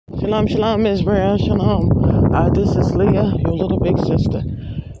Shalom, shalom, Israel, shalom. This is Leah, your little big sister,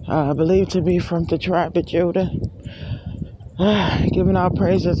 believed to be from the tribe of Judah. Giving all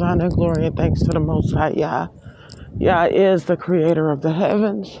praises, honor, glory, and thanks to the Most High Yah. Yah is the creator of the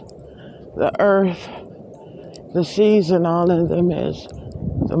heavens, the earth, the seas, and all of them is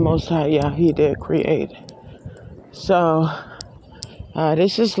the Most High Yah. He did create. So,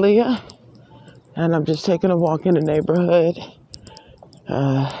 this is Leah, and I'm just taking a walk in the neighborhood.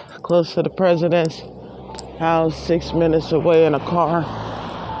 Close to the president's house, 6 minutes away in a car.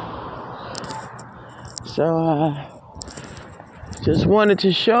 So, just wanted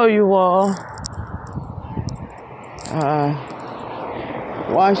to show you all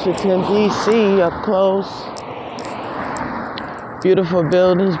Washington, D.C. up close. Beautiful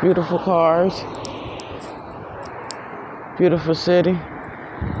buildings, beautiful cars, beautiful city.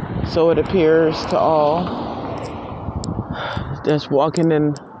 So it appears to all that's walking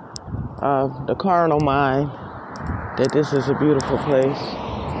in the carnal mind that this is a beautiful place.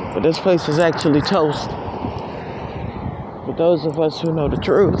 But this place is actually toast. For those of us who know the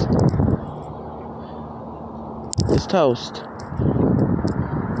truth, it's toast.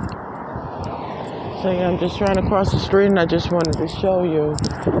 So yeah, I'm just trying to cross the street and I just wanted to show you.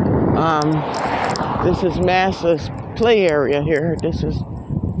 This is Massa's play area here. This is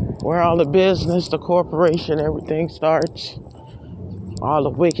where all the business, the corporation, everything starts. All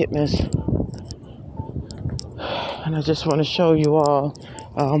the wickedness. And I just want to show you all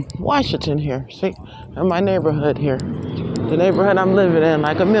Washington here. See, in my neighborhood here. The neighborhood I'm living in,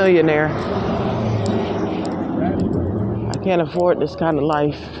 like a millionaire. I can't afford this kind of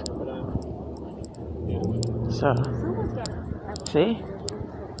life. So, see?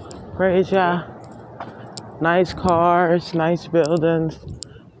 Praise Yah. Nice cars, nice buildings,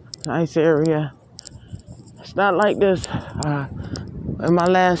 nice area. It's not like this. In my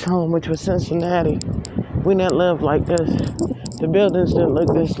last home, which was Cincinnati, we didn't live like this. The buildings didn't look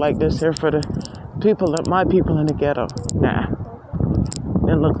like this here for the people, my people in the ghetto. Nah,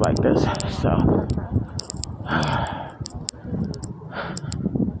 didn't look like this. So,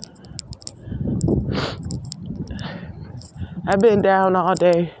 I've been down all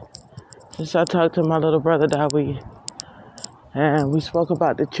day since I talked to my little brother Dawid, and we spoke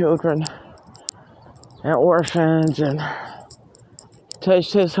about the children and orphans and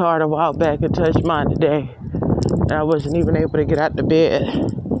touched his heart a while back and touched mine today. And I wasn't even able to get out of bed.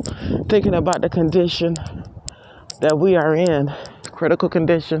 Thinking about the condition that we are in, critical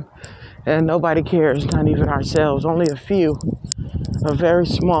condition, and nobody cares, not even ourselves. Only a few, a very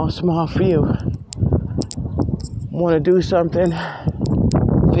small few, want to do something,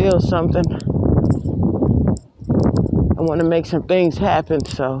 feel something, and want to make some things happen.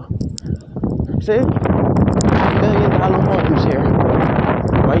 So, see, $1 million homes here.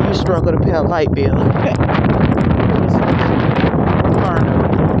 While you struggle to pay a light bill. Yeah.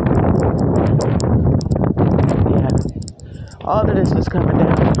 All of this is coming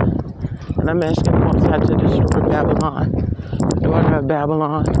down. And I'm asking Most High to destroy Babylon, the daughter of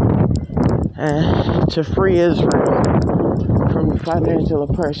Babylon, and to free Israel from financial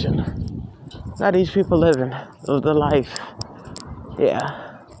oppression. How these people living the life. Yeah.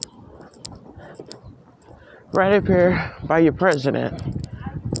 Right up here by your president.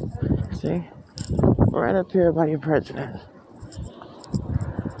 See? Right up here by your president.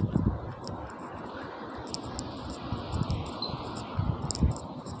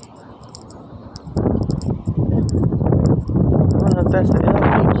 I don't know if that's the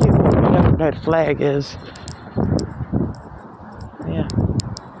LPQ or whatever that flag is. Yeah.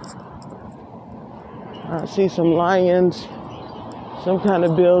 I see some lions, some kind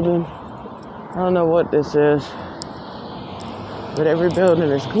of building. I don't know what this is. But every building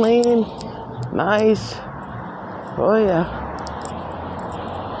is clean, nice. Oh yeah.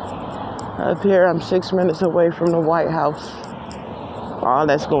 Up here, I'm 6 minutes away from the White House. All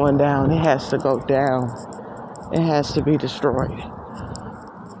that's going down, it has to go down. It has to be destroyed.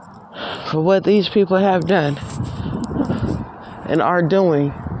 For what these people have done and are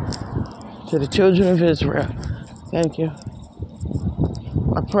doing to the children of Israel. Thank you.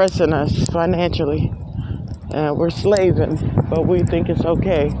 Oppressing us financially. And we're slaving, but we think it's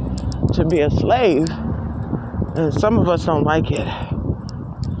okay to be a slave. And some of us don't like it.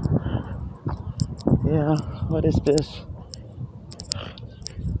 Yeah, what is this?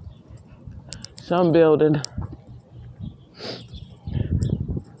 Some building.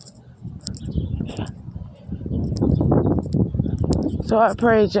 So I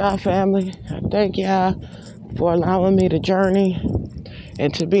praise y'all, family. I thank y'all for allowing me to journey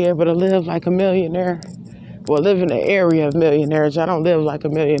and to be able to live like a millionaire. well, live in the area of millionaires. I don't live like a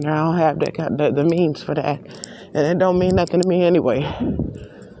millionaire. I don't have the means for that. And it don't mean nothing to me anyway.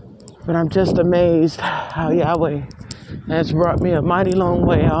 But I'm just amazed how Yahweh has brought me a mighty long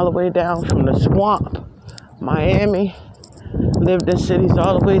way, all the way down from the swamp, Miami, lived in cities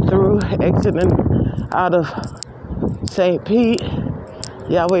all the way through, exiting out of St. Pete.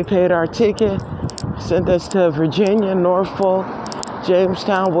 Yahweh paid our ticket, sent us to Virginia, Norfolk,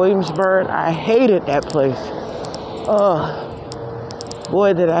 Jamestown, Williamsburg. I hated that place.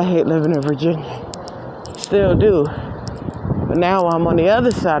 Boy, did I hate living in Virginia. Still do. But now I'm on the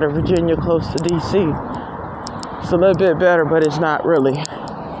other side of Virginia, close to D.C. It's a little bit better, but it's not really.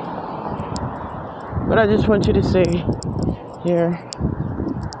 But I just want you to see here,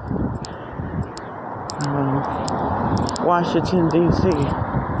 Washington, D.C.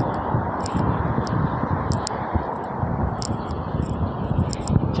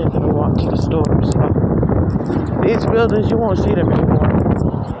 Taking a walk to the store. So these buildings, you won't see them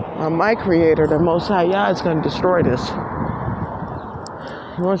anymore. My Creator, the Most High Yah, is going to destroy this.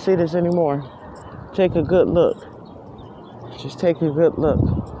 You won't see this anymore. Take a good look. Just take a good look.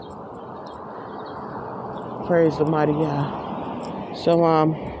 Praise the mighty Yah. So,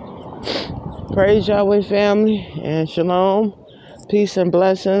 praise Yahweh, family, and shalom, peace and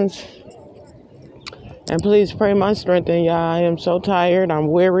blessings. And please pray my strength in Yah. I am so tired. I'm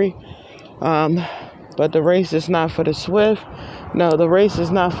weary. But the race is not for the swift. No, the race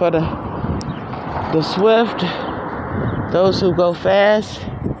is not for the swift. Those who go fast.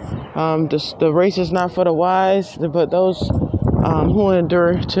 The race is not for the wise, but those who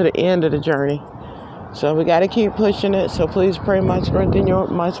endure to the end of the journey. So we got to keep pushing it. So please pray my strength and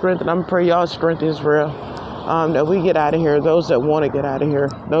my strength, and I'm praying y'all's strength is real. That we get out of here. Those that want to get out of here,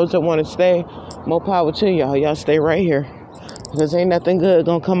 those that want to stay, more power to y'all. Y'all stay right here, because ain't nothing good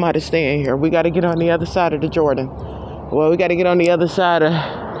gonna come out of staying here. We got to get on the other side of the Jordan. Well, we got to get on the other side of.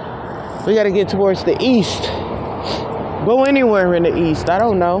 We got to get towards the east. Go anywhere in the east. I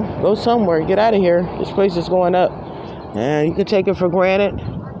don't know. Go somewhere. Get out of here. This place is going up. And you can take it for granted.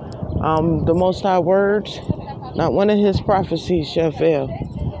 The Most High words, not one of his prophecies shall fail.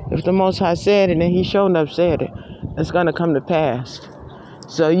 If the Most High said it, and he sure enough said it, it's going to come to pass.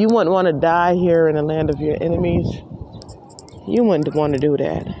 So you wouldn't want to die here in the land of your enemies. You wouldn't want to do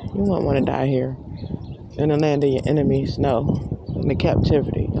that. You wouldn't want to die here in the land of your enemies. No. In the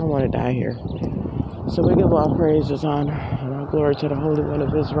captivity. You don't want to die here. So we give all praises, honor, and all glory to the Holy One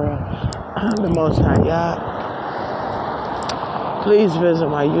of Israel, the Most High Yah. Please visit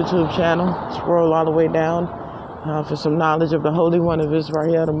my YouTube channel. Scroll all the way down for some knowledge of the Holy One of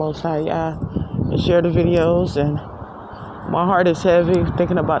Israel, the Most High Yah, and share the videos. And my heart is heavy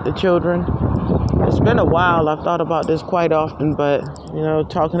thinking about the children. It's been a while. I've thought about this quite often, but, you know,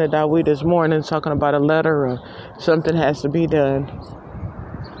 talking to Dawid this morning, talking about a letter or something has to be done.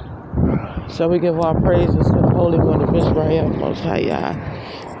 So we give our praises to the Holy One of Israel, Most High Yah.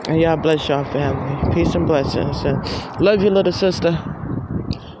 And y'all bless y'all family. Peace and blessings. And love you, little sister.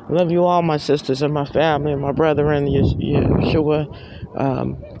 Love you all, my sisters and my family and my brother and Yeshua,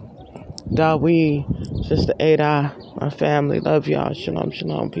 Dawid, Sister Ada, my family. Love y'all. Shalom,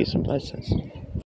 shalom. Peace and blessings.